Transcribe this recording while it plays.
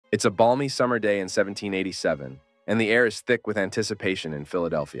It's a balmy summer day in 1787, and the air is thick with anticipation in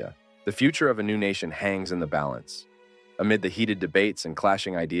Philadelphia. The future of a new nation hangs in the balance. Amid the heated debates and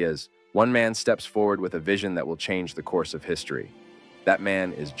clashing ideas, one man steps forward with a vision that will change the course of history. That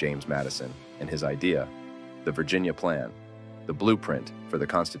man is James Madison, and his idea, the Virginia Plan, the blueprint for the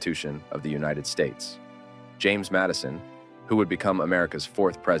Constitution of the United States. James Madison, who would become America's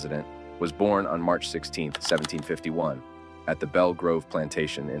fourth president, was born on March 16, 1751, at the Belle Grove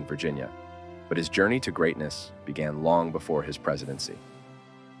Plantation in Virginia. But his journey to greatness began long before his presidency.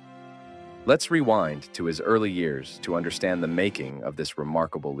 Let's rewind to his early years to understand the making of this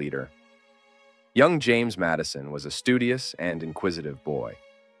remarkable leader. Young James Madison was a studious and inquisitive boy.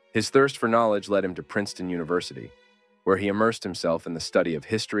 His thirst for knowledge led him to Princeton University, where he immersed himself in the study of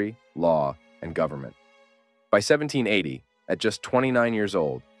history, law, and government. By 1780, at just 29 years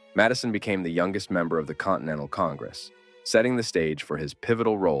old, Madison became the youngest member of the Continental Congress, setting the stage for his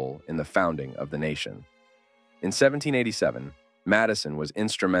pivotal role in the founding of the nation. In 1787, Madison was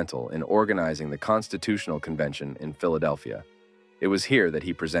instrumental in organizing the Constitutional Convention in Philadelphia. It was here that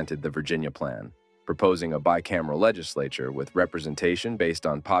he presented the Virginia Plan, proposing a bicameral legislature with representation based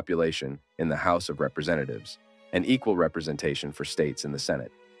on population in the House of Representatives and equal representation for states in the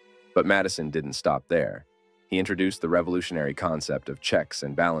Senate. But Madison didn't stop there. He introduced the revolutionary concept of checks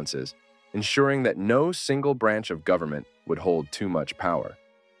and balances, ensuring that no single branch of government would hold too much power.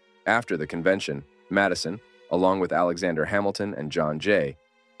 After the convention, Madison, along with Alexander Hamilton and John Jay,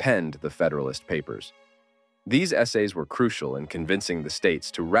 penned the Federalist Papers. These essays were crucial in convincing the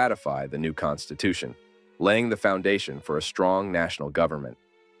states to ratify the new Constitution, laying the foundation for a strong national government.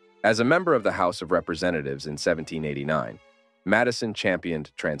 As a member of the House of Representatives in 1789, Madison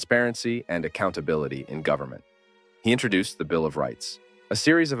championed transparency and accountability in government. He introduced the Bill of Rights, a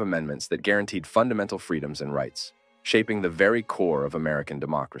series of amendments that guaranteed fundamental freedoms and rights, shaping the very core of American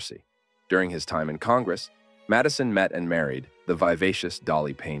democracy. During his time in Congress, Madison met and married the vivacious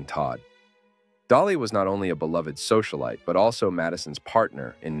Dolley Payne Todd. Dolley was not only a beloved socialite, but also Madison's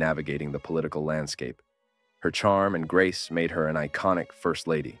partner in navigating the political landscape. Her charm and grace made her an iconic First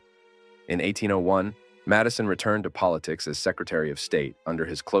Lady. In 1801, Madison returned to politics as Secretary of State under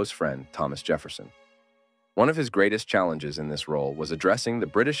his close friend Thomas Jefferson. One of his greatest challenges in this role was addressing the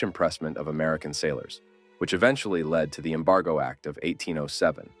British impressment of American sailors, which eventually led to the Embargo Act of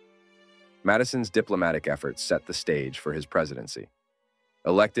 1807. Madison's diplomatic efforts set the stage for his presidency.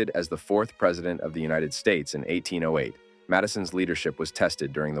 Elected as the fourth president of the United States in 1808, Madison's leadership was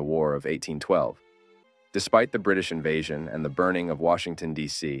tested during the War of 1812. Despite the British invasion and the burning of Washington,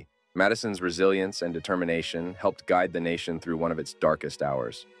 D.C., Madison's resilience and determination helped guide the nation through one of its darkest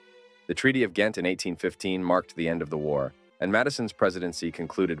hours. The Treaty of Ghent in 1815 marked the end of the war, and Madison's presidency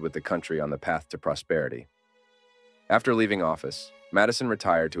concluded with the country on the path to prosperity. After leaving office, Madison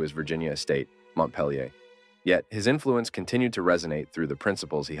retired to his Virginia estate, Montpelier. Yet, his influence continued to resonate through the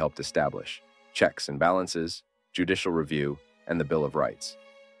principles he helped establish: checks and balances, judicial review, and the Bill of Rights.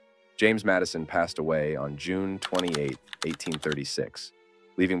 James Madison passed away on June 28, 1836,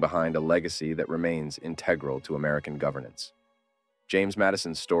 leaving behind a legacy that remains integral to American governance. James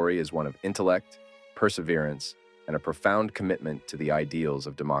Madison's story is one of intellect, perseverance, and a profound commitment to the ideals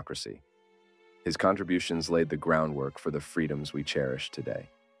of democracy. His contributions laid the groundwork for the freedoms we cherish today.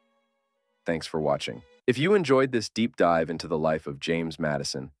 Thanks for watching. If you enjoyed this deep dive into the life of James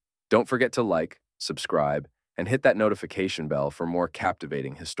Madison, don't forget to like, subscribe, and hit that notification bell for more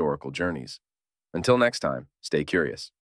captivating historical journeys. Until next time, stay curious.